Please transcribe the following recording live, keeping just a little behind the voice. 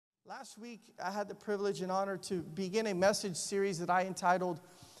Last week, I had the privilege and honor to begin a message series that I entitled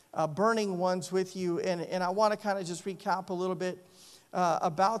Burning Ones with you. And I want to kind of just recap a little bit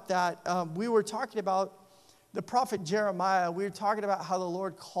about that. We were talking about the prophet Jeremiah. We were talking about how the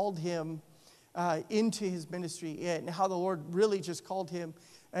Lord called him into his ministry and how the Lord really just called him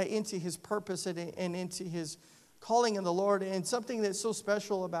into his purpose and into his calling in the Lord. And something that's so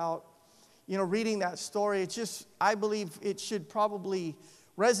special about, reading that story, it's just, I believe it should probably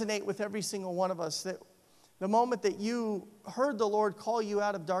resonate with every single one of us, that the moment that you heard the Lord call you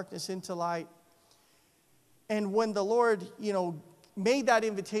out of darkness into light, and when the Lord, made that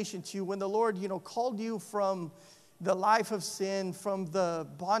invitation to you, when the Lord, called you from the life of sin, from the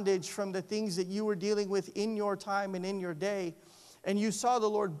bondage, from the things that you were dealing with in your time and in your day, and you saw the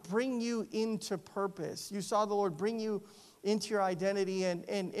Lord bring you into purpose. You saw the Lord bring you into your identity, and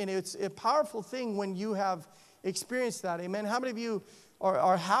it's a powerful thing when you have experienced that. Amen. How many of you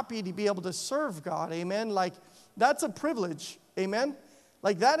are happy to be able to serve God? Amen. Like, that's a privilege. Amen.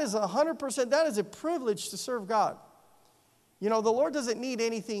 Like, that is 100%, that is a privilege to serve God. The Lord doesn't need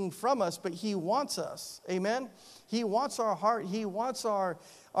anything from us, but He wants us. Amen. He wants our heart. He wants our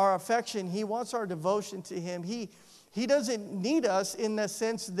affection. He wants our devotion to Him. He doesn't need us in the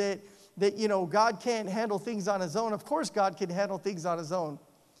sense that God can't handle things on His own. Of course, God can handle things on His own.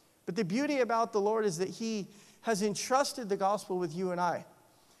 But the beauty about the Lord is that He has entrusted the gospel with you and I.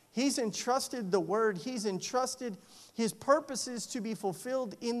 He's entrusted the word. He's entrusted His purposes to be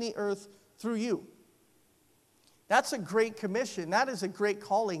fulfilled in the earth through you. That's a great commission. That is a great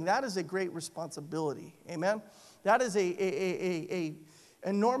calling. That is a great responsibility. Amen? That is a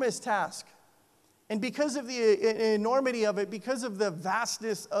enormous task. And because of the enormity of it, because of the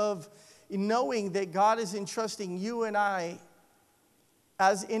vastness of knowing that God is entrusting you and I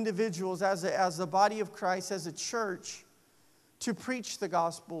as individuals, as the body of Christ, as a church, to preach the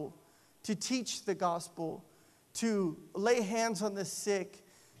gospel, to teach the gospel, to lay hands on the sick,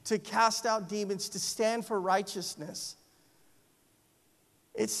 to cast out demons, to stand for righteousness.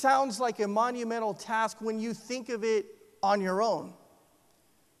 It sounds like a monumental task when you think of it on your own.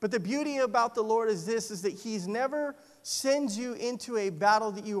 But the beauty about the Lord is this, is that He's never sends you into a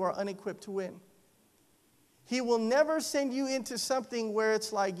battle that you are unequipped to win. He will never send you into something where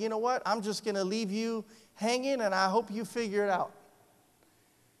it's like, you know what, I'm just going to leave you hanging and I hope you figure it out.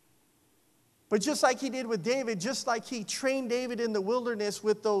 But just like He did with David, just like He trained David in the wilderness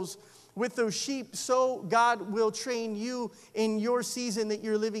with those sheep, so God will train you in your season that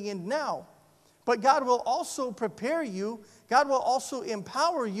you're living in now. But God will also prepare you. God will also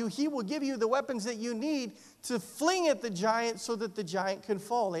empower you. He will give you the weapons that you need to fling at the giant so that the giant can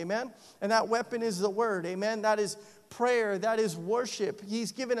fall. Amen? And that weapon is the word. Amen? That is prayer. That is worship.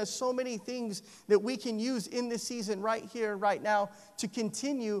 He's given us so many things that we can use in this season right here, right now, to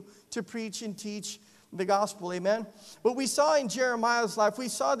continue to preach and teach the gospel. Amen? But we saw in Jeremiah's life, we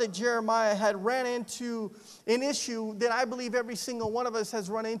saw that Jeremiah had ran into an issue that I believe every single one of us has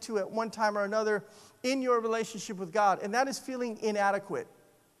run into at one time or another in your relationship with God, and that is feeling inadequate.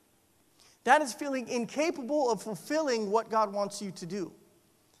 That is feeling incapable of fulfilling what God wants you to do.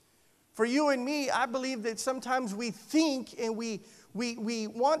 For you and me, I believe that sometimes we think and we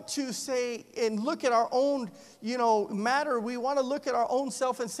want to say and look at our own, matter. We want to look at our own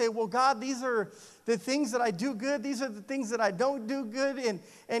self and say, well, God, these are the things that I do good. These are the things that I don't do good.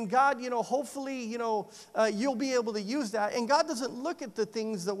 And God, hopefully, you'll be able to use that. And God doesn't look at the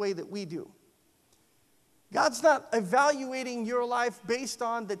things the way that we do. God's not evaluating your life based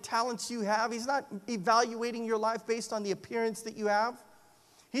on the talents you have. He's not evaluating your life based on the appearance that you have.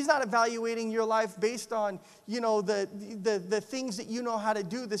 He's not evaluating your life based on, the things that you know how to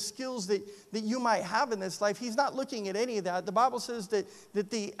do, the skills that you might have in this life. He's not looking at any of that. The Bible says that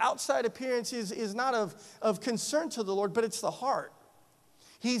the outside appearance is not of concern to the Lord, but it's the heart.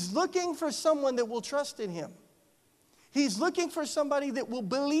 He's looking for someone that will trust in Him. He's looking for somebody that will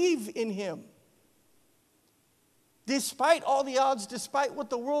believe in Him. Despite all the odds, despite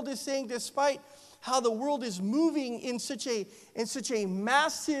what the world is saying, despite how the world is moving in such a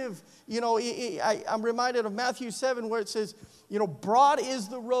massive, I'm reminded of Matthew 7 where it says, broad is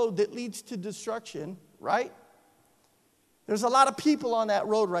the road that leads to destruction, right? There's a lot of people on that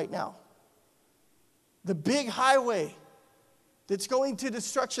road right now. The big highway that's going to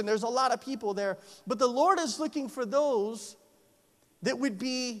destruction, there's a lot of people there. But the Lord is looking for those that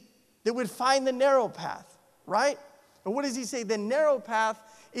would find the narrow path, right? And what does He say? The narrow path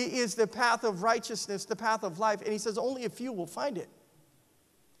is the path of righteousness, the path of life. And He says only a few will find it.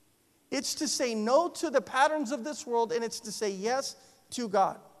 It's to say no to the patterns of this world, and it's to say yes to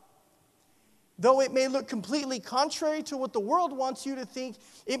God. Though it may look completely contrary to what the world wants you to think,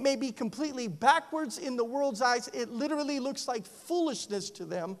 it may be completely backwards in the world's eyes. It literally looks like foolishness to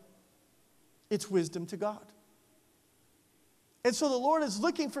them. It's wisdom to God. And so the Lord is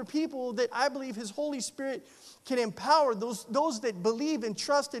looking for people that I believe His Holy Spirit can empower, those that believe and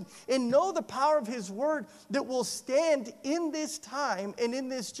trust and know the power of His Word, that will stand in this time and in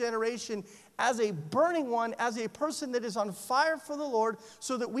this generation as a burning one, as a person that is on fire for the Lord,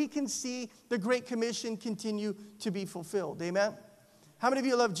 so that we can see the Great Commission continue to be fulfilled. Amen? How many of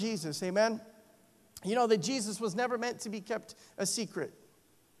you love Jesus? Amen? You know that Jesus was never meant to be kept a secret.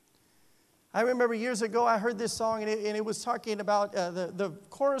 I remember years ago I heard this song, and it was talking about, the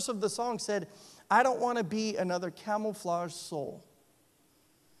chorus of the song said, I don't want to be another camouflage soul.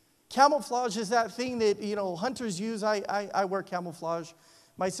 Camouflage is that thing that, hunters use. I wear camouflage.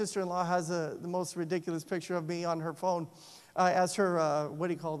 My sister-in-law has the most ridiculous picture of me on her phone as her, what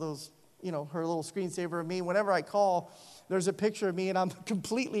do you call those, her little screensaver of me. Whenever I call, there's a picture of me, and I'm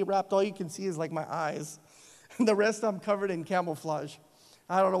completely wrapped. All you can see is like my eyes. And the rest I'm covered in camouflage.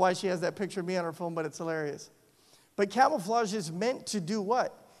 I don't know why she has that picture of me on her phone, but it's hilarious. But camouflage is meant to do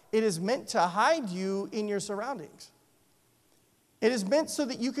what? It is meant to hide you in your surroundings. It is meant so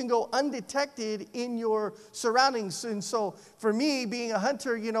that you can go undetected in your surroundings. And so for me, being a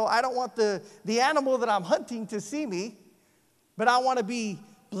hunter, I don't want the animal that I'm hunting to see me, but I want to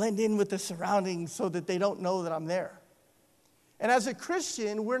blend in with the surroundings so that they don't know that I'm there. And as a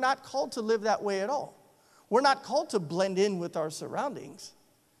Christian, we're not called to live that way at all. We're not called to blend in with our surroundings.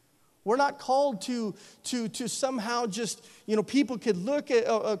 We're not called to somehow just, people could look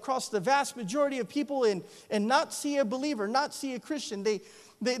across the vast majority of people and not see a believer, not see a Christian.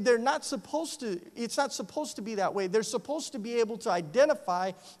 They're not supposed to, it's not supposed to be that way. They're supposed to be able to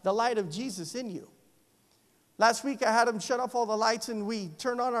identify the light of Jesus in you. Last week I had them shut off all the lights, and we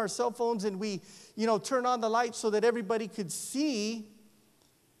turned on our cell phones, and we, turned on the lights so that everybody could see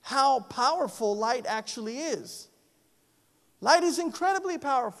how powerful light actually is. Light is incredibly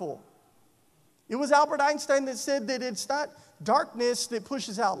powerful. It was Albert Einstein that said that it's not darkness that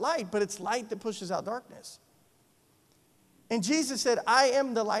pushes out light, but it's light that pushes out darkness. And Jesus said, I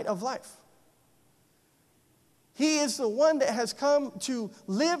am the light of life. He is the one that has come to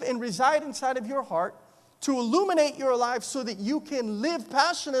live and reside inside of your heart, to illuminate your life so that you can live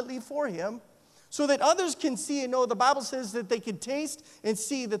passionately for Him, so that others can see and know. The Bible says that they can taste and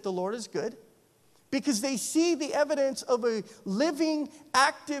see that the Lord is good, because they see the evidence of a living,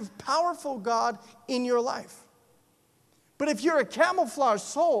 active, powerful God in your life. But if you're a camouflage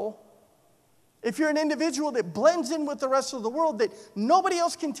soul, if you're an individual that blends in with the rest of the world, that nobody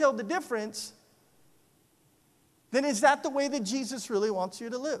else can tell the difference, then is that the way that Jesus really wants you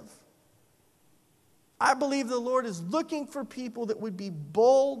to live? I believe the Lord is looking for people that would be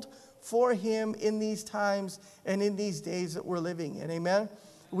bold for Him in these times and in these days that we're living in. Amen?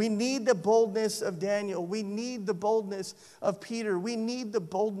 We need the boldness of Daniel. We need the boldness of Peter. We need the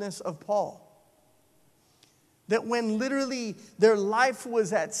boldness of Paul. That when literally their life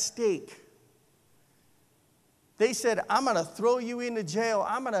was at stake, they said, I'm going to throw you into jail.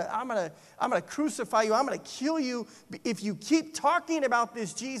 I'm going to crucify you. I'm going to kill you. If you keep talking about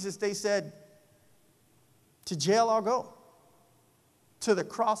this Jesus, they said, to jail I'll go. To the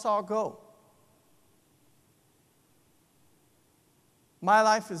cross I'll go. My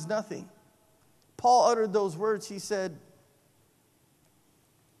life is nothing. Paul uttered those words. He said,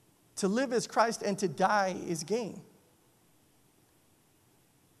 to live is Christ and to die is gain.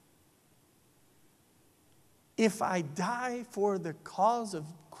 If I die for the cause of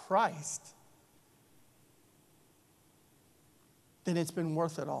Christ, then it's been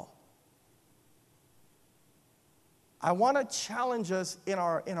worth it all. I want to challenge us in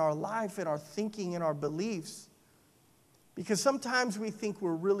our life, in our thinking, in our beliefs. Because sometimes we think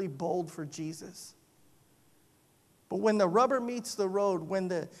we're really bold for Jesus. But when the rubber meets the road, when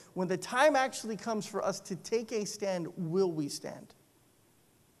the time actually comes for us to take a stand, will we stand?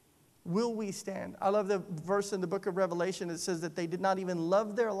 Will we stand? I love the verse in the book of Revelation. It says that they did not even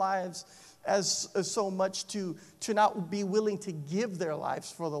love their lives as so much to not be willing to give their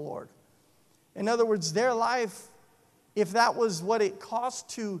lives for the Lord. In other words, their life, if that was what it cost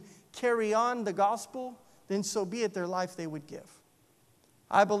to carry on the gospel, then so be it, their life they would give.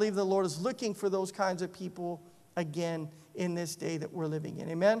 I believe the Lord is looking for those kinds of people again in this day that we're living in.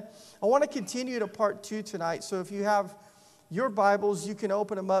 Amen? I want to continue to part 2 tonight. So if you have your Bibles, you can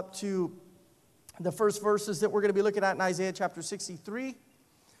open them up to the first verses that we're going to be looking at in Isaiah chapter 63.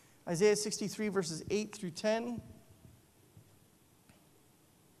 Isaiah 63 verses 8 through 10. And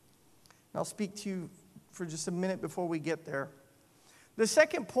I'll speak to you for just a minute before we get there. The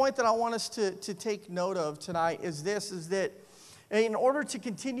second point that I want us to take note of tonight is this, is that in order to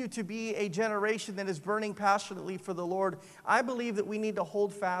continue to be a generation that is burning passionately for the Lord, I believe that we need to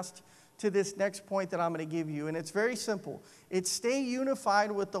hold fast to this next point that I'm going to give you. And it's very simple. It's stay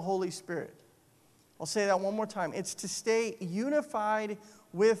unified with the Holy Spirit. I'll say that one more time. It's to stay unified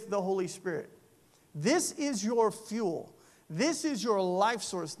with the Holy Spirit. This is your fuel. This is your life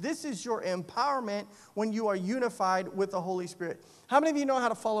source. This is your empowerment when you are unified with the Holy Spirit. How many of you know how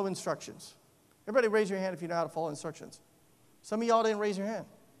to follow instructions? Everybody raise your hand if you know how to follow instructions. Some of y'all didn't raise your hand.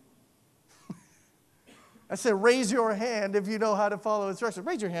 I said raise your hand if you know how to follow instructions.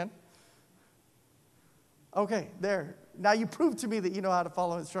 Raise your hand. Okay, there. Now you proved to me that you know how to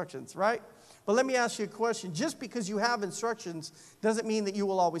follow instructions, right? But let me ask you a question. Just because you have instructions doesn't mean that you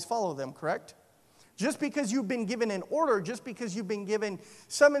will always follow them, correct? Just because you've been given an order, just because you've been given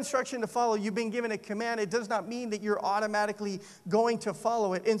some instruction to follow, you've been given a command, it does not mean that you're automatically going to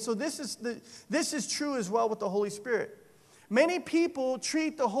follow it. And so this is true as well with the Holy Spirit. Many people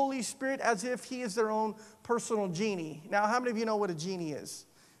treat the Holy Spirit as if he is their own personal genie. Now, how many of you know what a genie is?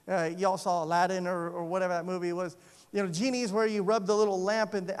 Y'all saw Aladdin or whatever that movie was. You know, genie is where you rub the little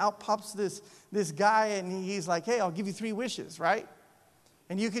lamp and out pops this guy and he's like, hey, I'll give you 3 wishes, right?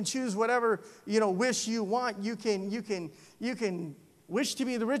 And you can choose whatever, wish you want. You can wish to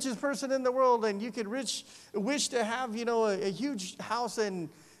be the richest person in the world, and you can wish to have, a huge house. And,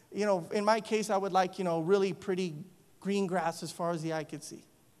 in my case, I would like, really pretty green grass as far as the eye could see.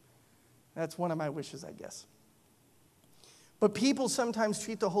 That's one of my wishes, I guess. But people sometimes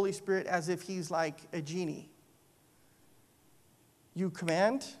treat the Holy Spirit as if he's like a genie. You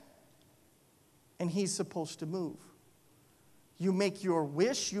command, and he's supposed to move. You make your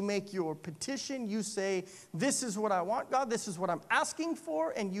wish, you make your petition, you say, this is what I want, God, this is what I'm asking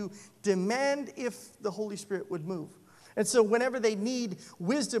for, and you demand if the Holy Spirit would move. And so whenever they need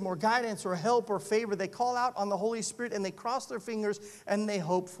wisdom or guidance or help or favor, they call out on the Holy Spirit and they cross their fingers and they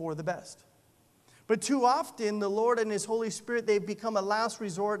hope for the best. But too often, the Lord and his Holy Spirit, they've become a last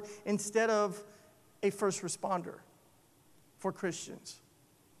resort instead of a first responder for Christians.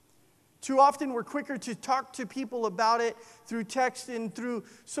 Too often, we're quicker to talk to people about it through text and through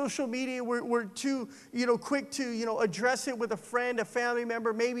social media. We're too, quick to, address it with a friend, a family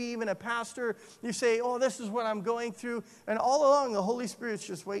member, maybe even a pastor. You say, oh, this is what I'm going through. And all along, the Holy Spirit's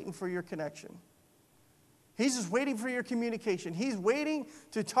just waiting for your connection. He's just waiting for your communication. He's waiting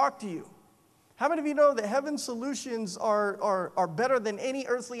to talk to you. How many of you know that heaven's solutions are better than any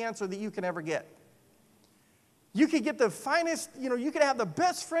earthly answer that you can ever get? You could get the finest, you could have the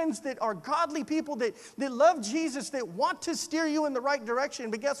best friends that are godly people that love Jesus, that want to steer you in the right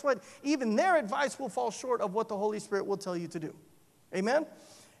direction. But guess what? Even their advice will fall short of what the Holy Spirit will tell you to do. Amen?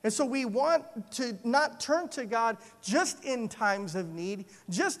 And so we want to not turn to God just in times of need,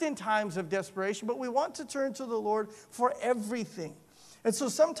 just in times of desperation, but we want to turn to the Lord for everything. And so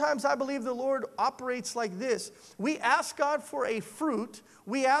sometimes I believe the Lord operates like this. We ask God for a fruit.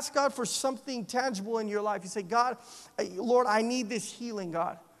 We ask God for something tangible in your life. You say, God, Lord, I need this healing,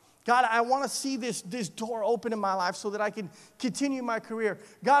 God. God, I want to see this door open in my life so that I can continue my career.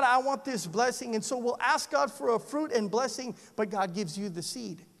 God, I want this blessing. And so we'll ask God for a fruit and blessing, but God gives you the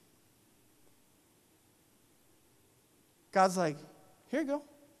seed. God's like, here you go.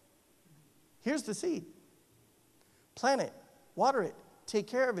 Here's the seed. Plant it, water it, take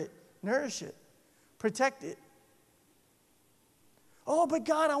care of it, nourish it, protect it. Oh, but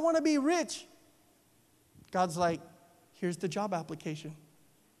God, I want to be rich. God's like, here's the job application.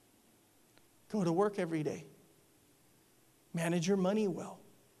 Go to work every day. Manage your money well.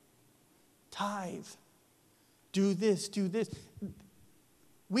 Tithe. Do this, do this.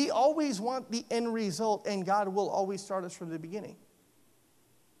 We always want the end result, and God will always start us from the beginning.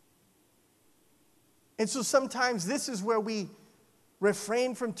 And so sometimes this is where we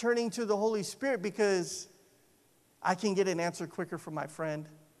refrain from turning to the Holy Spirit, because I can get an answer quicker from my friend.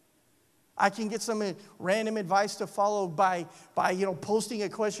 I can get some random advice to follow by posting a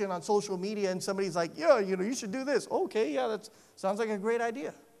question on social media, and somebody's like, yeah, you should do this. Okay, yeah, that sounds like a great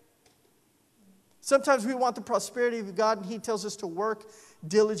idea. Sometimes we want the prosperity of God, and he tells us to work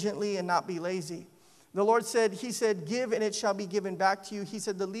diligently and not be lazy. The Lord said, he said, give and it shall be given back to you. He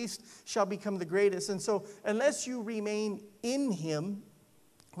said, the least shall become the greatest. And so unless you remain in him,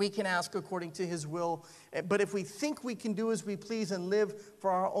 we can ask according to his will. But if we think we can do as we please and live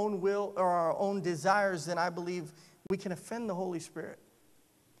for our own will or our own desires, then I believe we can offend the Holy Spirit.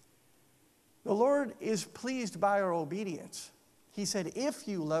 The Lord is pleased by our obedience. He said, if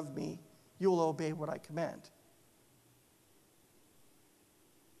you love me, you will obey what I command.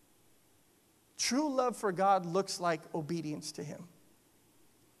 True love for God looks like obedience to him.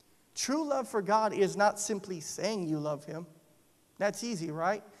 True love for God is not simply saying you love him. That's easy,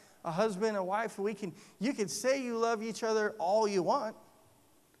 right? A husband and wife, you can say you love each other all you want,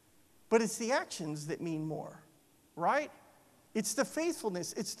 but it's the actions that mean more, right? It's the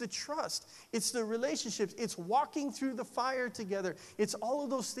faithfulness, it's the trust, it's the relationships, it's walking through the fire together. It's all of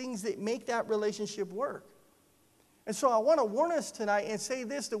those things that make that relationship work. And so I want to warn us tonight and say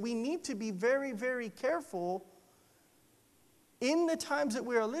this, that we need to be very, very careful in the times that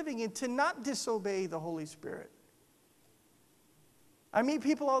we are living in to not disobey the Holy Spirit. I meet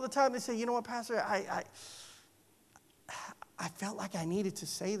people all the time, they say, you know what, Pastor, I felt like I needed to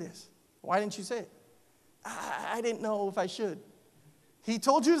say this. Why didn't you say it? I didn't know if I should. He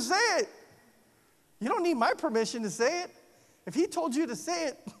told you to say it. You don't need my permission to say it. If he told you to say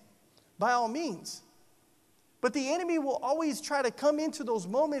it, by all means. But the enemy will always try to come into those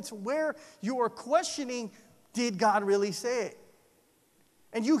moments where you are questioning, did God really say it?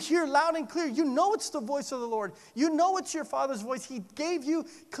 And you hear loud and clear, you know it's the voice of the Lord. You know it's your Father's voice. He gave you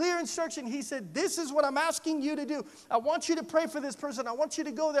clear instruction. He said, this is what I'm asking you to do. I want you to pray for this person. I want you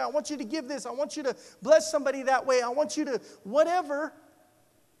to go there. I want you to give this. I want you to bless somebody that way. I want you to whatever.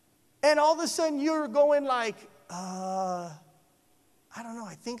 And all of a sudden you're going like, I don't know.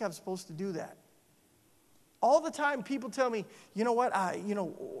 I think I'm supposed to do that. All the time people tell me, you know what,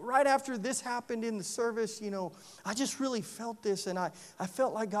 right after this happened in the service, I just really felt this, and I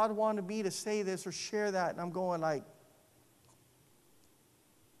felt like God wanted me to say this or share that, and I'm going like,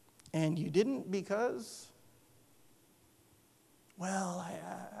 and you didn't because, well,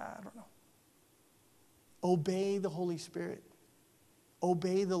 I don't know. Obey the Holy Spirit.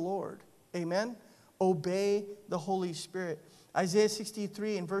 Obey the Lord. Amen? Obey the Holy Spirit. Isaiah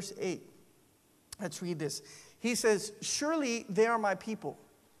 63 and verse 8. Let's read this. He says, surely they are my people,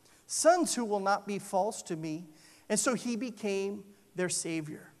 sons who will not be false to me. And so he became their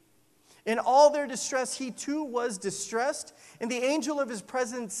Savior. In all their distress, he too was distressed, and the angel of his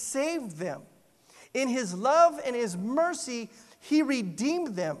presence saved them. In his love and his mercy, he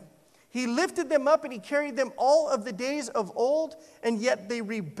redeemed them. He lifted them up and he carried them all of the days of old, and yet they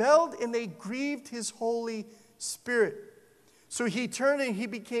rebelled and they grieved his Holy Spirit. So he turned and he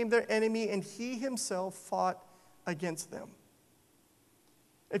became their enemy, and he himself fought against them.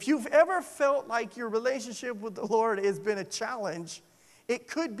 If you've ever felt like your relationship with the Lord has been a challenge, it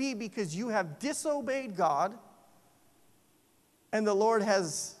could be because you have disobeyed God and the Lord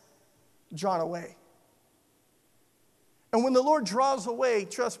has drawn away. And when the Lord draws away,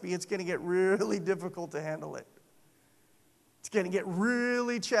 trust me, it's going to get really difficult to handle it. It's going to get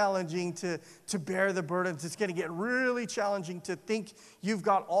really challenging to bear the burdens. It's going to get really challenging to think you've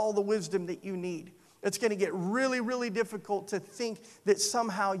got all the wisdom that you need. It's going to get really, really difficult to think that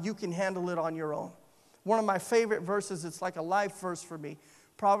somehow you can handle it on your own. One of my favorite verses, it's like a life verse for me,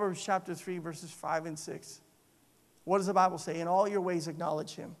 Proverbs chapter 3, verses 5 and 6. What does the Bible say? In all your ways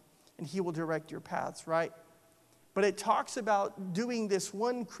acknowledge him, and he will direct your paths, right? But it talks about doing this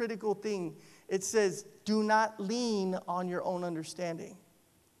one critical thing. It says, do not lean on your own understanding.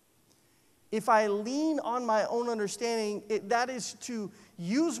 If I lean on my own understanding, that is to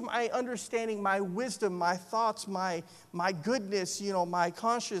use my understanding, my wisdom, my thoughts, my goodness, my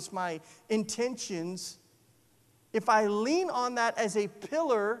conscience, my intentions. If I lean on that as a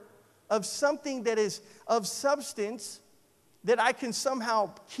pillar of something that is of substance, that I can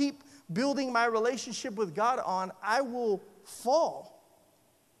somehow keep building my relationship with God on, I will fall.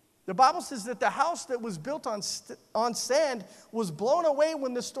 The Bible says that the house that was built on sand was blown away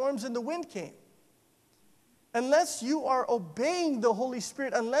when the storms and the wind came. Unless you are obeying the Holy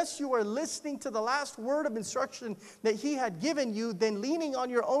Spirit, unless you are listening to the last word of instruction that he had given you, then leaning on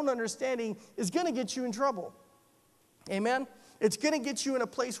your own understanding is going to get you in trouble. Amen? It's going to get you in a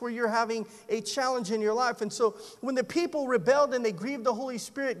place where you're having a challenge in your life. And so when the people rebelled and they grieved the Holy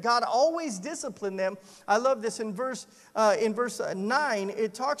Spirit, God always disciplined them. I love this in verse 9.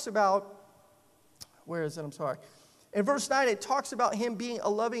 It talks about, where is it? I'm sorry. In verse 9, it talks about him being a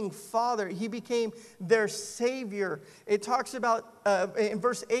loving father. He became their Savior. It talks about, in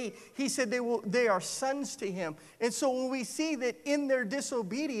verse 8, he said they are sons to him. And so when we see that in their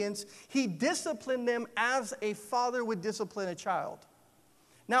disobedience, he disciplined them as a father would discipline a child.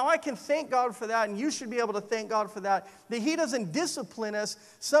 Now, I can thank God for that, and you should be able to thank God for that he doesn't discipline us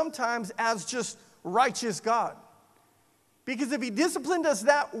sometimes as just righteous God. Because if he disciplined us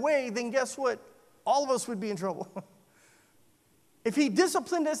that way, then guess what? All of us would be in trouble. If he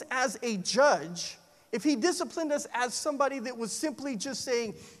disciplined us as a judge, if he disciplined us as somebody that was simply just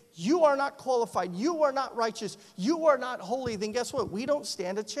saying, you are not qualified, you are not righteous, you are not holy, then guess what? We don't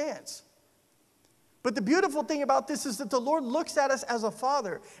stand a chance. But the beautiful thing about this is that the Lord looks at us as a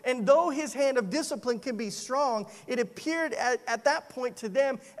father. And though his hand of discipline can be strong, it appeared at that point to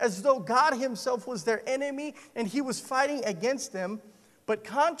them as though God himself was their enemy and he was fighting against them. But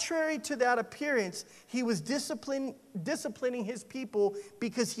contrary to that appearance, he was disciplining his people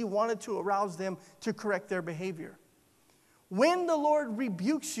because he wanted to arouse them to correct their behavior. When the Lord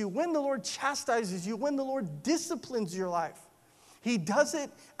rebukes you, when the Lord chastises you, when the Lord disciplines your life, he does it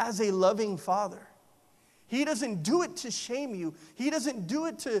as a loving father. He doesn't do it to shame you. He doesn't do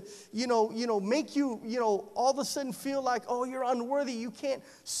it to, make you, all of a sudden feel like, oh, you're unworthy. You can't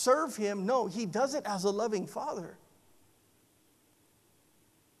serve him. No, he does it as a loving father.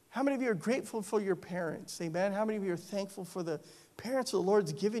 How many of you are grateful for your parents? Amen. How many of you are thankful for the parents the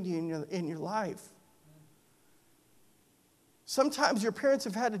Lord's given you in your life? Sometimes your parents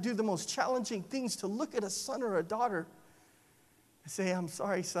have had to do the most challenging things to look at a son or a daughter and say, I'm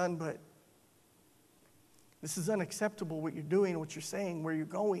sorry, son, but this is unacceptable, what you're doing, what you're saying, where you're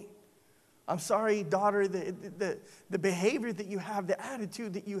going. I'm sorry, daughter, the behavior that you have, the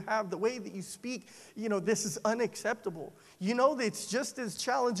attitude that you have, the way that you speak, this is unacceptable. You know that it's just as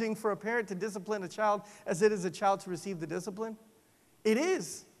challenging for a parent to discipline a child as it is a child to receive the discipline? It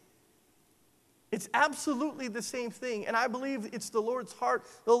is. It's absolutely the same thing. And I believe it's the Lord's heart.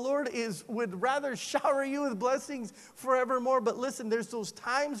 The Lord would rather shower you with blessings forevermore. But listen, there's those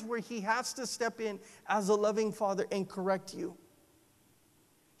times where he has to step in as a loving father and correct you.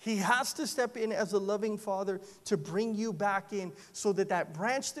 He has to step in as a loving father to bring you back in so that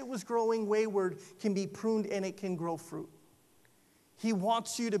branch that was growing wayward can be pruned and it can grow fruit. He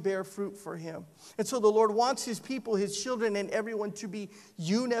wants you to bear fruit for him. And so the Lord wants his people, his children, and everyone to be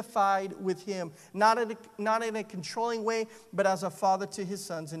unified with him. Not in a controlling way, but as a father to his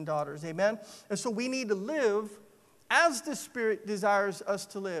sons and daughters. Amen? And so we need to live as the Spirit desires us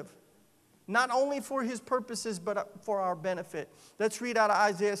to live. Not only for his purposes, but for our benefit. Let's read out of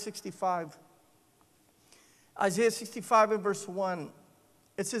Isaiah 65. Isaiah 65 and verse 1.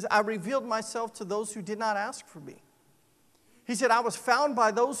 It says, I revealed myself to those who did not ask for me. He said, I was found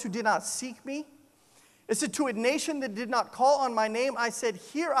by those who did not seek me. It said, to a nation that did not call on my name, I said,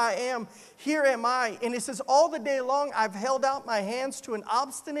 here I am, here am I. And it says, all the day long I've held out my hands to an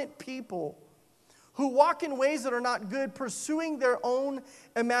obstinate people who walk in ways that are not good, pursuing their own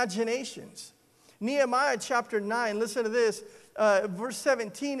imaginations. Nehemiah chapter 9, listen to this. Verse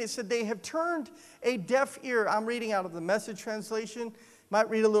 17, it said, they have turned a deaf ear. I'm reading out of the Message translation. Might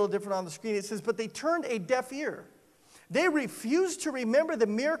read a little different on the screen. It says, but they turned a deaf ear. They refused to remember the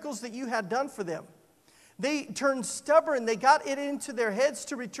miracles that you had done for them. They turned stubborn. They got it into their heads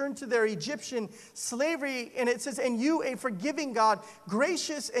to return to their Egyptian slavery. And it says, and you, a forgiving God,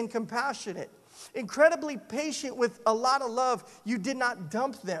 gracious and compassionate, incredibly patient with a lot of love, you did not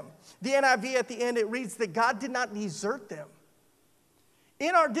dump them. The NIV at the end, it reads that God did not desert them.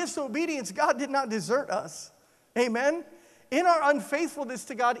 In our disobedience, God did not desert us. Amen? In our unfaithfulness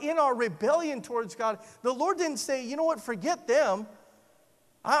to God, in our rebellion towards God, the Lord didn't say, you know what, forget them.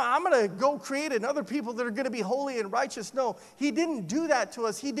 I'm going to go create another people that are going to be holy and righteous. No, he didn't do that to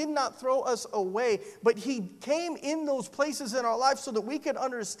us. He did not throw us away. But he came in those places in our life so that we could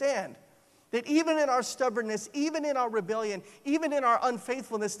understand that even in our stubbornness, even in our rebellion, even in our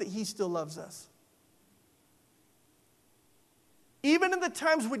unfaithfulness, that he still loves us. Even in the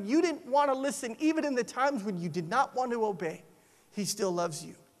times when you didn't want to listen, even in the times when you did not want to obey, he still loves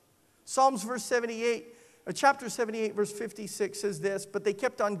you. Psalms chapter 78, verse 56 says this, but they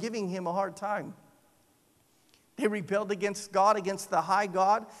kept on giving him a hard time. They rebelled against God, against the high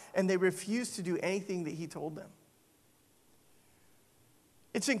God, and they refused to do anything that he told them.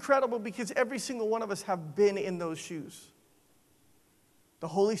 It's incredible because every single one of us have been in those shoes. The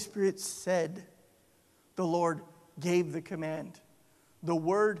Holy Spirit said, the Lord gave the command. The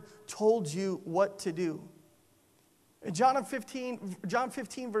word told you what to do. And John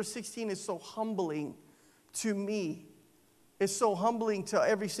 15 verse 16 is so humbling to me. It's so humbling to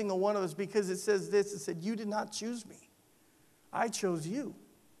every single one of us because it says this. It said, you did not choose me. I chose you.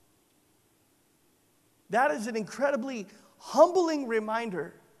 That is an incredibly humbling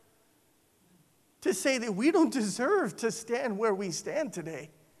reminder to say that we don't deserve to stand where we stand today.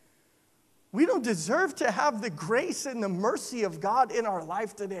 We don't deserve to have the grace and the mercy of God in our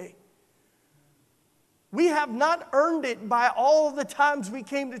life today. We have not earned it by all the times we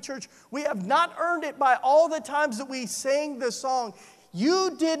came to church. We have not earned it by all the times that we sang the song.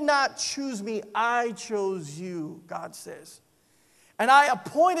 You did not choose me, I chose you, God says. And I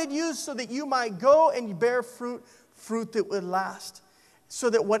appointed you so that you might go and bear fruit that would last. So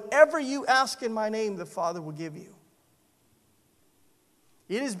that whatever you ask in my name, the Father will give you.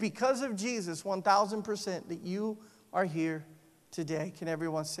 It is because of Jesus, 1,000%, that you are here today. Can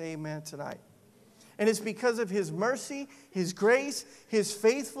everyone say amen tonight? And it's because of His mercy, His grace, His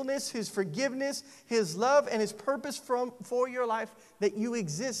faithfulness, His forgiveness, His love, and His purpose for your life that you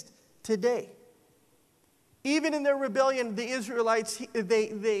exist today. Even in their rebellion, the Israelites,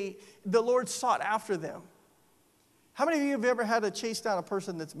 the Lord sought after them. How many of you have ever had to chase down a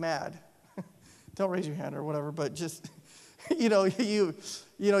person that's mad? Don't raise your hand or whatever, but just,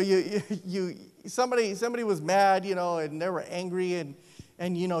 somebody was mad, and they were angry,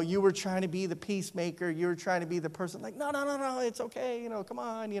 and you were trying to be the peacemaker. You were trying to be the person like, no, it's okay, come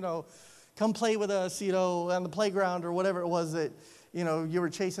on, come play with us, on the playground or whatever it was that, you were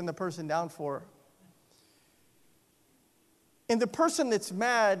chasing the person down for. And the person that's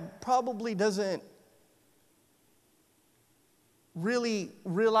mad probably doesn't really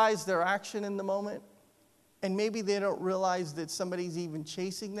realize their action in the moment. And maybe they don't realize that somebody's even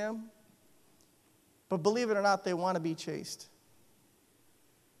chasing them. But believe it or not, they want to be chased.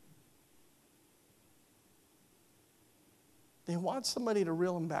 They want somebody to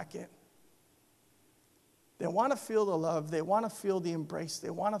reel them back in. They want to feel the love. They want to feel the embrace.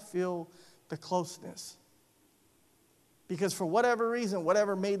 They want to feel the closeness. Because for whatever reason,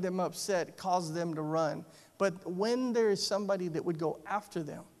 whatever made them upset caused them to run. But when there is somebody that would go after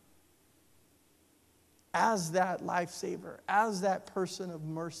them as that lifesaver, as that person of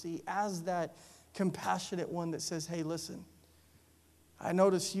mercy, as that compassionate one that says, hey, listen, I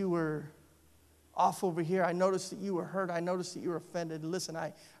noticed you were off over here. I noticed that you were hurt. I noticed that you were offended. Listen,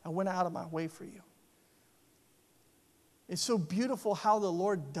 I went out of my way for you. It's so beautiful how the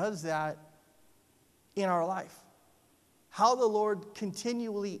Lord does that in our life. How the Lord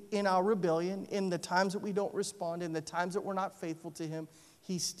continually, in our rebellion, in the times that we don't respond, in the times that we're not faithful to Him,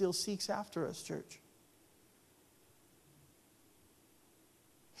 He still seeks after us, church.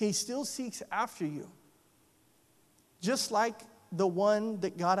 He still seeks after you. Just like the one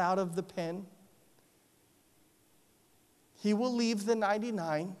that got out of the pen, He will leave the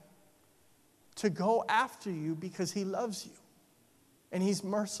 99 to go after you because He loves you. And He's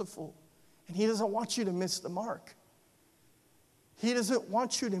merciful. And He doesn't want you to miss the mark. He doesn't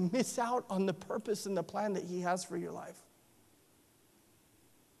want you to miss out on the purpose and the plan that He has for your life.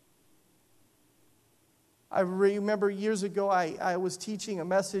 I remember years ago, I was teaching a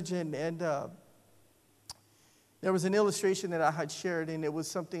message, and there was an illustration that I had shared, and it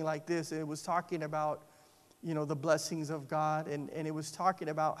was something like this. It was talking about, the blessings of God, and it was talking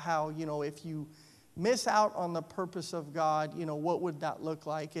about how, if you miss out on the purpose of God, what would that look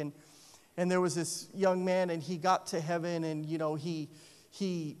like? And there was this young man, and he got to heaven, and,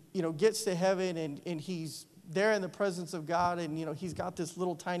 he gets to heaven, and he's there in the presence of God, and, he's got this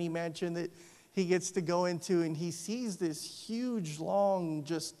little tiny mansion that he gets to go into, and he sees this huge, long,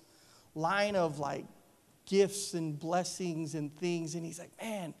 just line of, gifts and blessings and things, and he's like,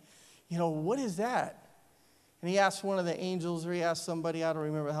 man, what is that? And he asked one of the angels, or he asked somebody, I don't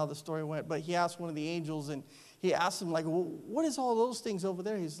remember how the story went, but he asked one of the angels, and he asked him, well, what is all those things over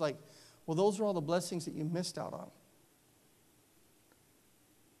there? He's like, well, those are all the blessings that you missed out on.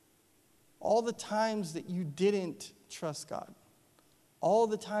 All the times that you didn't trust God. All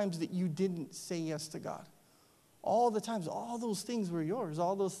the times that you didn't say yes to God. All the times, all those things were yours.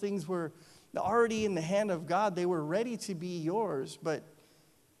 All those things were already in the hand of God. They were ready to be yours, but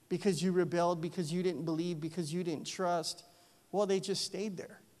because you rebelled, because you didn't believe, because you didn't trust, well, they just stayed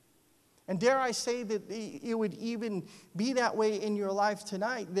there. And dare I say that it would even be that way in your life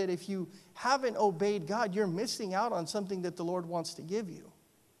tonight, that if you haven't obeyed God, you're missing out on something that the Lord wants to give you.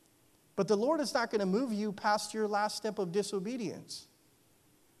 But the Lord is not going to move you past your last step of disobedience.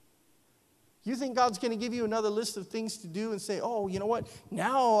 You think God's going to give you another list of things to do and say, oh, you know what?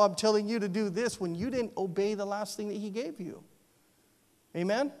 Now I'm telling you to do this when you didn't obey the last thing that He gave you.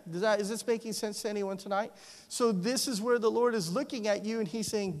 Amen? Is this making sense to anyone tonight? So this is where the Lord is looking at you, and He's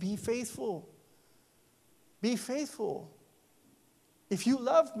saying, be faithful. Be faithful. If you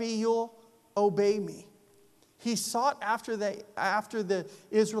love me, you'll obey me. He sought after the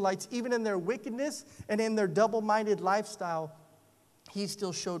Israelites, even in their wickedness and in their double-minded lifestyle. He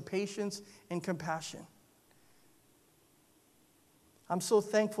still showed patience and compassion. I'm so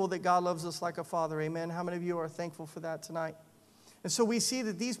thankful that God loves us like a father. Amen? How many of you are thankful for that tonight? And so we see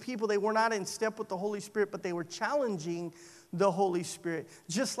that these people, they were not in step with the Holy Spirit, but they were challenging the Holy Spirit,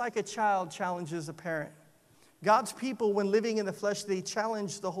 just like a child challenges a parent. God's people, when living in the flesh, they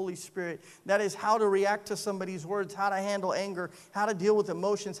challenge the Holy Spirit. That is how to react to somebody's words, how to handle anger, how to deal with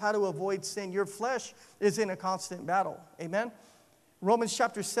emotions, how to avoid sin. Your flesh is in a constant battle. Amen? Romans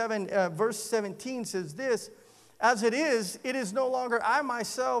chapter 7, verse 17 says this, As it is no longer I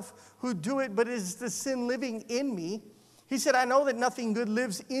myself who do it, but it is the sin living in me. He said, I know that nothing good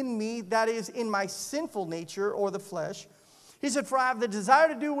lives in me, that is in my sinful nature or the flesh. He said, for I have the desire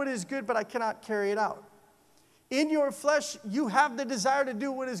to do what is good, but I cannot carry it out. In your flesh, you have the desire to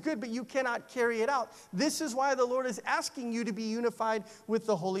do what is good, but you cannot carry it out. This is why the Lord is asking you to be unified with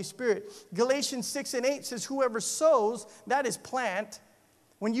the Holy Spirit. Galatians 6:8 says, whoever sows, that is plant.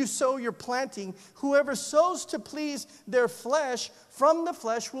 When you sow, you're planting. Whoever sows to please their flesh, from the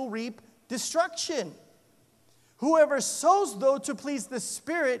flesh will reap destruction. Whoever sows, though, to please the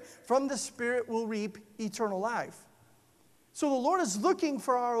Spirit, from the Spirit will reap eternal life. So the Lord is looking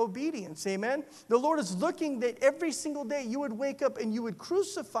for our obedience, amen? The Lord is looking that every single day you would wake up and you would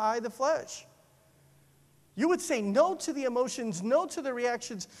crucify the flesh. You would say no to the emotions, no to the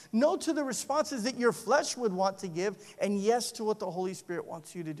reactions, no to the responses that your flesh would want to give, and yes to what the Holy Spirit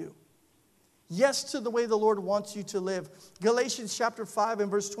wants you to do. Yes to the way the Lord wants you to live. Galatians chapter 5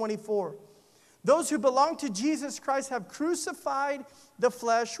 and verse 24. Those who belong to Jesus Christ have crucified the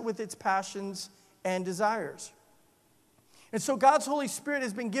flesh with its passions and desires. And so God's Holy Spirit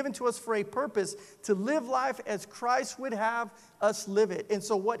has been given to us for a purpose, to live life as Christ would have us live it. And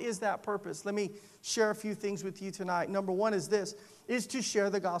so what is that purpose? Let me share a few things with you tonight. Number one is this, is to share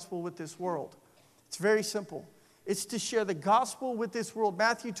the gospel with this world. It's very simple. It's to share the gospel with this world.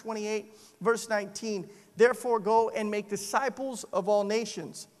 Matthew 28, verse 19. Therefore go and make disciples of all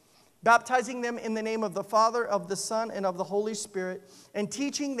nations, baptizing them in the name of the Father, of the Son, and of the Holy Spirit, and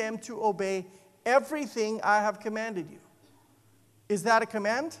teaching them to obey everything I have commanded you. Is that a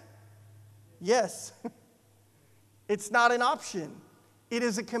command? Yes. It's not an option. It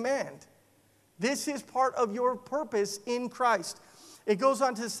is a command. This is part of your purpose in Christ. It goes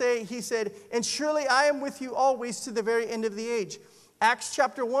on to say, he said, and surely I am with you always to the very end of the age. Acts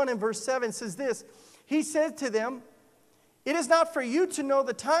chapter 1 and verse 7 says this. He said to them, it is not for you to know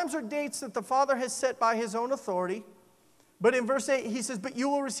the times or dates that the Father has set by his own authority. But in verse 8, he says, but you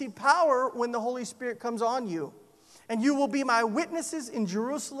will receive power when the Holy Spirit comes on you. And you will be my witnesses in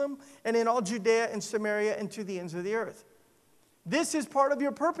Jerusalem and in all Judea and Samaria and to the ends of the earth. This is part of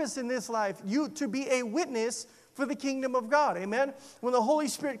your purpose in this life, you to be a witness for the kingdom of God. Amen? When the Holy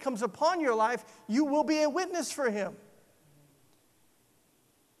Spirit comes upon your life, you will be a witness for him.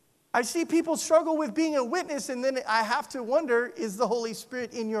 I see people struggle with being a witness, and then I have to wonder, is the Holy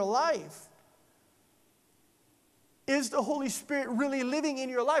Spirit in your life? Is the Holy Spirit really living in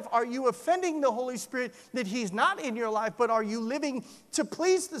your life? Are you offending the Holy Spirit that he's not in your life, but are you living to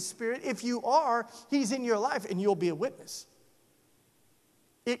please the Spirit? If you are, he's in your life and you'll be a witness.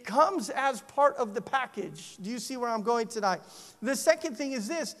 It comes as part of the package. Do you see where I'm going tonight? The second thing is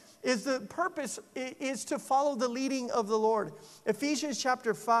this, is the purpose is to follow the leading of the Lord. Ephesians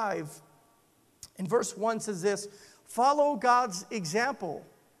chapter 5 and verse 1 says this, follow God's example.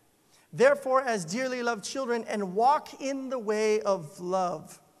 Therefore, as dearly loved children, and walk in the way of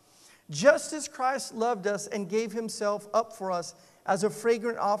love, just as Christ loved us and gave himself up for us as a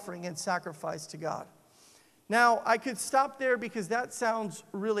fragrant offering and sacrifice to God. Now, I could stop there because that sounds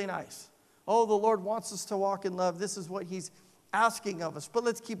really nice. Oh, the Lord wants us to walk in love. This is what he's asking of us. But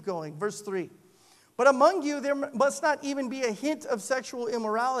let's keep going. Verse 3. But among you there must not even be a hint of sexual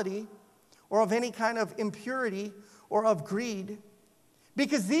immorality or of any kind of impurity or of greed,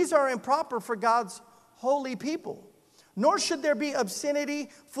 because these are improper for God's holy people. Nor should there be obscenity,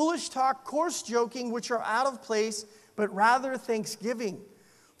 foolish talk, coarse joking, which are out of place, but rather thanksgiving.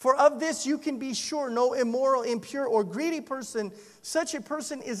 For of this you can be sure, no immoral, impure, or greedy person, such a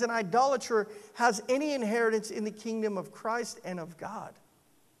person is an idolater, has any inheritance in the kingdom of Christ and of God.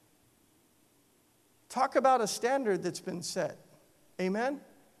 Talk about a standard that's been set. Amen?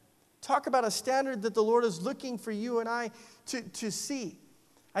 Talk about a standard that the Lord is looking for you and I to see.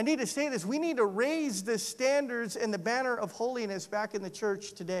 I need to say this. We need to raise the standards and the banner of holiness back in the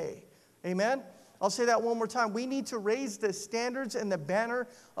church today. Amen? I'll say that one more time. We need to raise the standards and the banner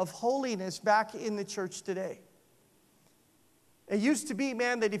of holiness back in the church today. It used to be,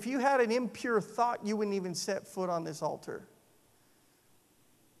 man, that if you had an impure thought, you wouldn't even set foot on this altar.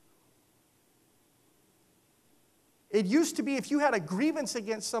 It used to be if you had a grievance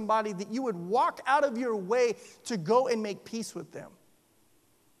against somebody that you would walk out of your way to go and make peace with them.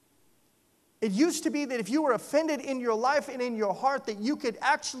 It used to be that if you were offended in your life and in your heart, that you could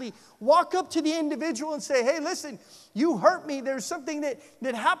actually walk up to the individual and say, hey, listen, you hurt me. There's something that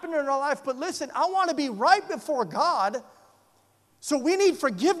happened in our life. But listen, I want to be right before God. So we need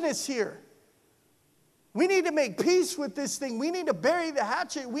forgiveness here. We need to make peace with this thing. We need to bury the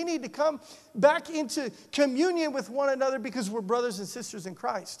hatchet. We need to come back into communion with one another because we're brothers and sisters in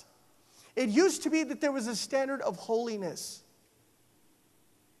Christ. It used to be that there was a standard of holiness.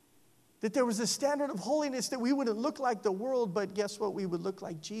 That there was a standard of holiness that we wouldn't look like the world, but guess what? We would look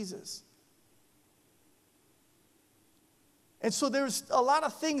like Jesus. And so there's a lot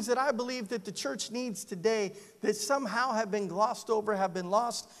of things that I believe that the church needs today that somehow have been glossed over, have been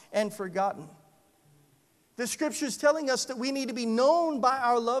lost and forgotten. The scripture is telling us that we need to be known by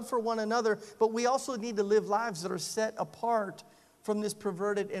our love for one another, but we also need to live lives that are set apart from this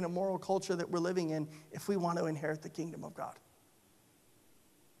perverted and immoral culture that we're living in if we want to inherit the kingdom of God.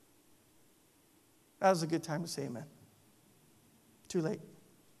 That was a good time to say amen. Too late.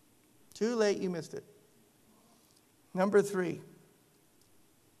 Too late, you missed it. Number 3.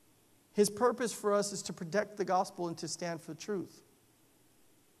 His purpose for us is to protect the gospel and to stand for truth.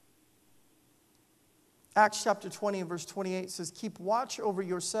 Acts chapter 20 and verse 28 says, "Keep watch over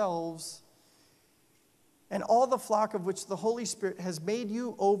yourselves and all the flock of which the Holy Spirit has made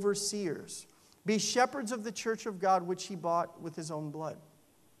you overseers. Be shepherds of the church of God, which he bought with his own blood."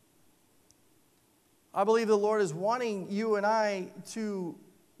 I believe the Lord is wanting you and I to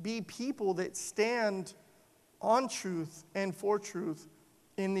be people that stand on truth and for truth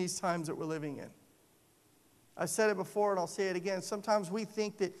in these times that we're living in. I said it before and I'll say it again. Sometimes we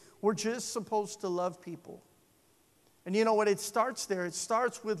think that we're just supposed to love people. And you know what? It starts there. It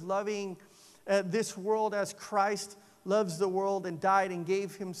starts with loving this world as Christ loves the world and died and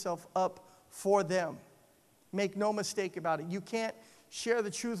gave himself up for them. Make no mistake about it. You can't share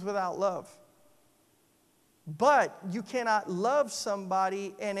the truth without love. But you cannot love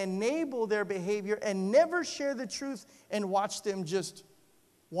somebody and enable their behavior and never share the truth and watch them just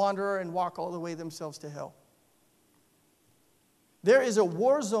wander and walk all the way themselves to hell. There is a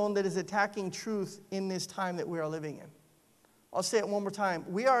war zone that is attacking truth in this time that we are living in. I'll say it one more time.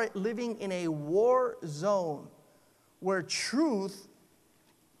 We are living in a war zone where truth,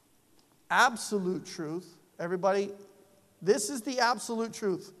 absolute truth, everybody, this is the absolute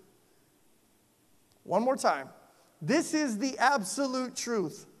truth. One more time. This is the absolute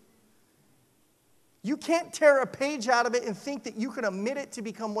truth. You can't tear a page out of it and think that you can omit it to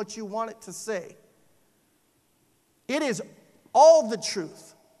become what you want it to say. It is all the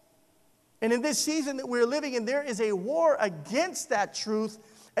truth. And in this season that we're living in, there is a war against that truth,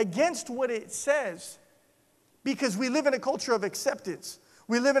 against what it says. Because we live in a culture of acceptance.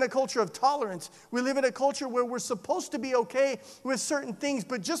 We live in a culture of tolerance. We live in a culture where we're supposed to be okay with certain things,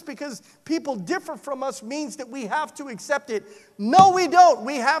 but just because people differ from us means that we have to accept it. No, we don't.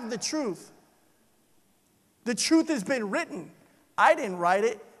 We have the truth. The truth has been written. I didn't write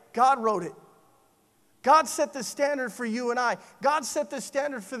it. God wrote it. God set the standard for you and I. God set the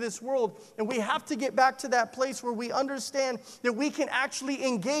standard for this world. And we have to get back to that place where we understand that we can actually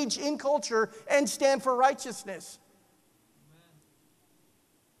engage in culture and stand for righteousness.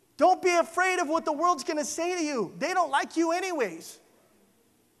 Don't be afraid of what the world's going to say to you. They don't like you anyways.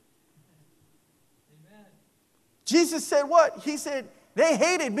 Amen. Jesus said what? He said, they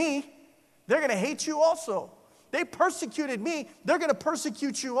hated me. They're going to hate you also. They persecuted me. They're going to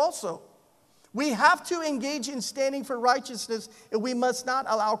persecute you also. We have to engage in standing for righteousness, and we must not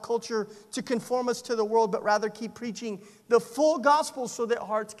allow culture to conform us to the world, but rather keep preaching the full gospel so that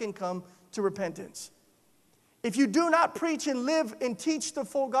hearts can come to repentance. If you do not preach and live and teach the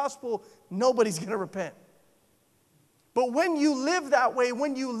full gospel, nobody's going to repent. But when you live that way,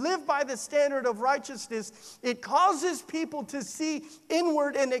 when you live by the standard of righteousness, it causes people to see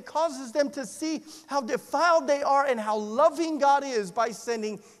inward, and it causes them to see how defiled they are and how loving God is by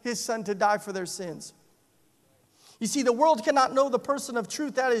sending his son to die for their sins. You see, the world cannot know the person of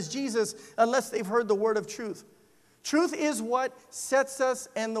truth, that is Jesus, unless they've heard the word of truth. Truth is what sets us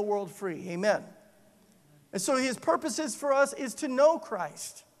and the world free. Amen. And so his purposes for us is to know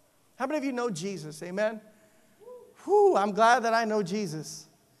Christ. How many of you know Jesus? Amen. Whew, I'm glad that I know Jesus.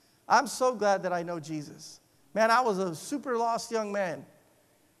 I'm so glad that I know Jesus. Man, I was a super lost young man.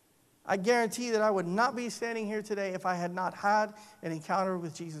 I guarantee that I would not be standing here today if I had not had an encounter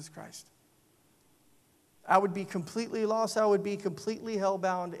with Jesus Christ. I would be completely lost. I would be completely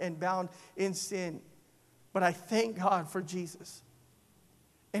hell-bound and bound in sin. But I thank God for Jesus.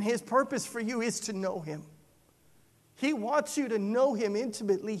 And his purpose for you is to know him. He wants you to know him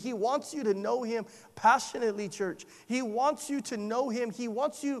intimately. He wants you to know him passionately, church. He wants you to know him. He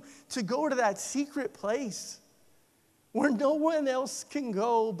wants you to go to that secret place where no one else can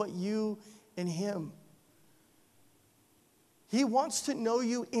go but you and him. He wants to know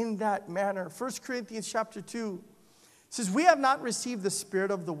you in that manner. 1 Corinthians chapter 2 says, we have not received the spirit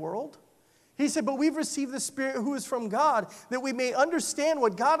of the world. He said, but we've received the Spirit who is from God, that we may understand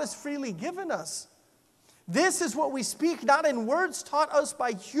what God has freely given us. This is what we speak, not in words taught us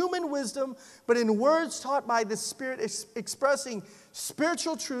by human wisdom, but in words taught by the Spirit, expressing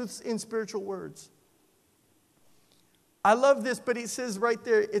spiritual truths in spiritual words. I love this, but it says right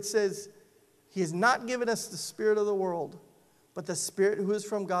there, it says, He has not given us the spirit of the world, but the Spirit who is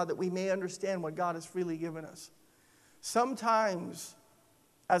from God, that we may understand what God has freely given us. Sometimes,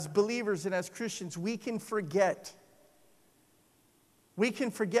 as believers and as Christians, we can forget. We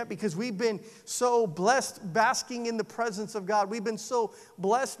can forget because we've been so blessed basking in the presence of God. We've been so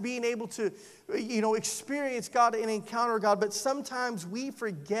blessed being able to, experience God and encounter God. But sometimes we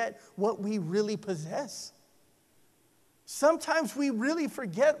forget what we really possess. Sometimes we really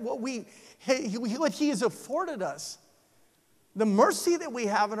forget what He has afforded us. The mercy that we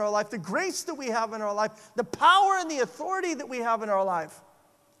have in our life, the grace that we have in our life, the power and the authority that we have in our life.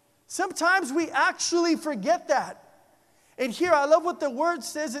 Sometimes we actually forget that. And here, I love what the word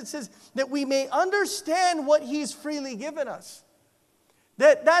says. It says that we may understand what He's freely given us.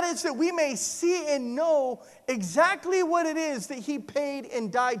 That is that we may see and know exactly what it is that He paid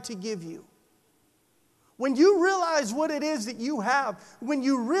and died to give you. When you realize what it is that you have, when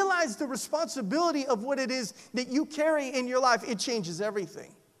you realize the responsibility of what it is that you carry in your life, it changes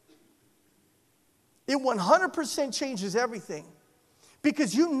everything. It 100% changes everything.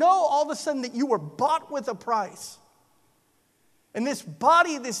 Because you know all of a sudden that you were bought with a price. And this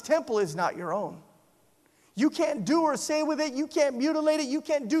body, this temple is not your own. You can't do or say with it. You can't mutilate it. You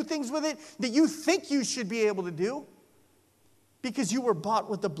can't do things with it that you think you should be able to do. Because you were bought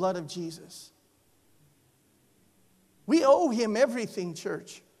with the blood of Jesus. We owe Him everything,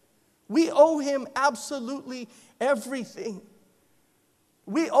 church. We owe Him absolutely everything.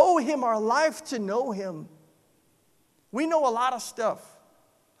 We owe Him our life to know Him. We know a lot of stuff.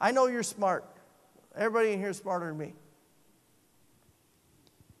 I know you're smart. Everybody in here is smarter than me.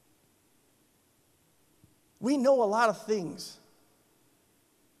 We know a lot of things.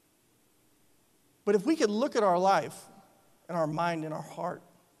 But if we could look at our life and our mind and our heart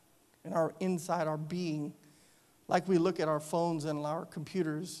and our inside, our being, like we look at our phones and our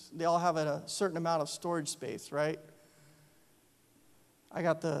computers, they all have a certain amount of storage space, right? I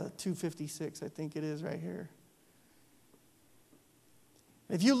got the 256, I think it is right here.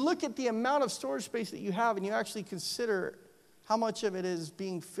 If you look at the amount of storage space that you have and you actually consider how much of it is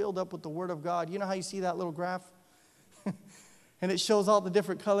being filled up with the Word of God, you know how you see that little graph? And it shows all the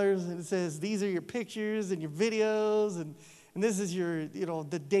different colors and it says, these are your pictures and your videos and this is your,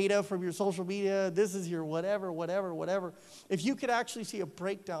 the data from your social media. This is your whatever. If you could actually see a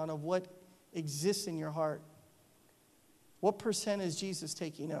breakdown of what exists in your heart, what percent is Jesus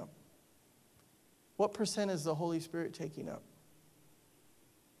taking up? What percent is the Holy Spirit taking up?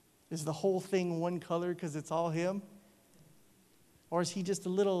 Is the whole thing one color because it's all Him? Or is He just a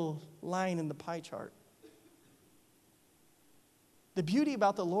little line in the pie chart? The beauty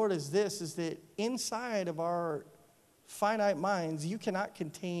about the Lord is this, is that inside of our finite minds, you cannot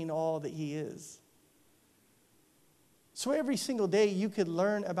contain all that He is. So every single day you could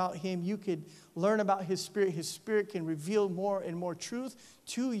learn about Him. You could learn about His Spirit. His Spirit can reveal more and more truth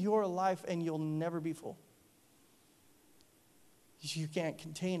to your life, and you'll never be full. You can't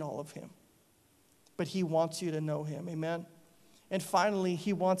contain all of Him. But He wants you to know Him. Amen? And finally,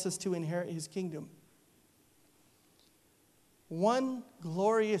 He wants us to inherit His kingdom. One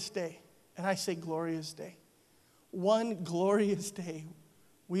glorious day, and I say glorious day, one glorious day,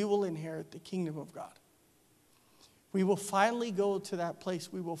 we will inherit the kingdom of God. We will finally go to that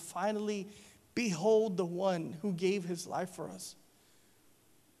place. We will finally behold the one who gave His life for us.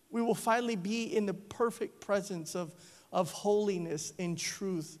 We will finally be in the perfect presence of holiness and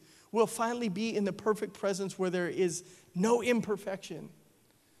truth. We'll finally be in the perfect presence where there is no imperfection.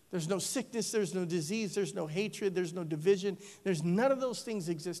 There's no sickness, there's no disease, there's no hatred, there's no division. There's none of those things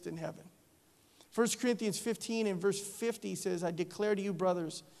exist in heaven. 1 Corinthians 15 and verse 50 says, I declare to you,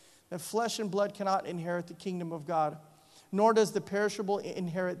 brothers, that flesh and blood cannot inherit the kingdom of God, nor does the perishable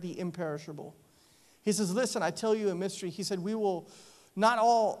inherit the imperishable. He says, listen, I tell you a mystery. He said, we will not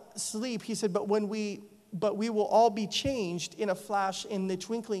all sleep. He said, but we will all be changed in a flash, in the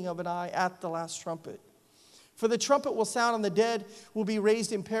twinkling of an eye, at the last trumpet. For the trumpet will sound, and the dead will be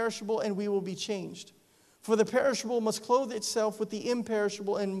raised imperishable, and we will be changed. For the perishable must clothe itself with the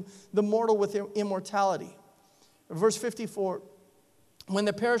imperishable, and the mortal with immortality. Verse 54, when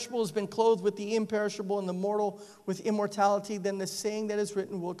the perishable has been clothed with the imperishable, and the mortal with immortality, then the saying that is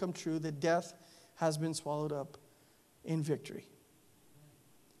written will come true, that death has been swallowed up in victory.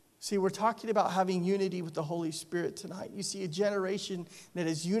 See, we're talking about having unity with the Holy Spirit tonight. You see, a generation that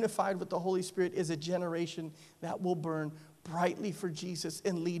is unified with the Holy Spirit is a generation that will burn brightly for Jesus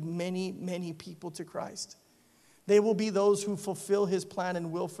and lead many, many people to Christ. They will be those who fulfill his plan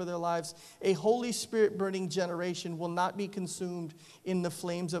and will for their lives. A Holy Spirit burning generation will not be consumed in the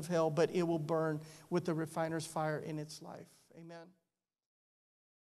flames of hell, but it will burn with the refiner's fire in its life. Amen.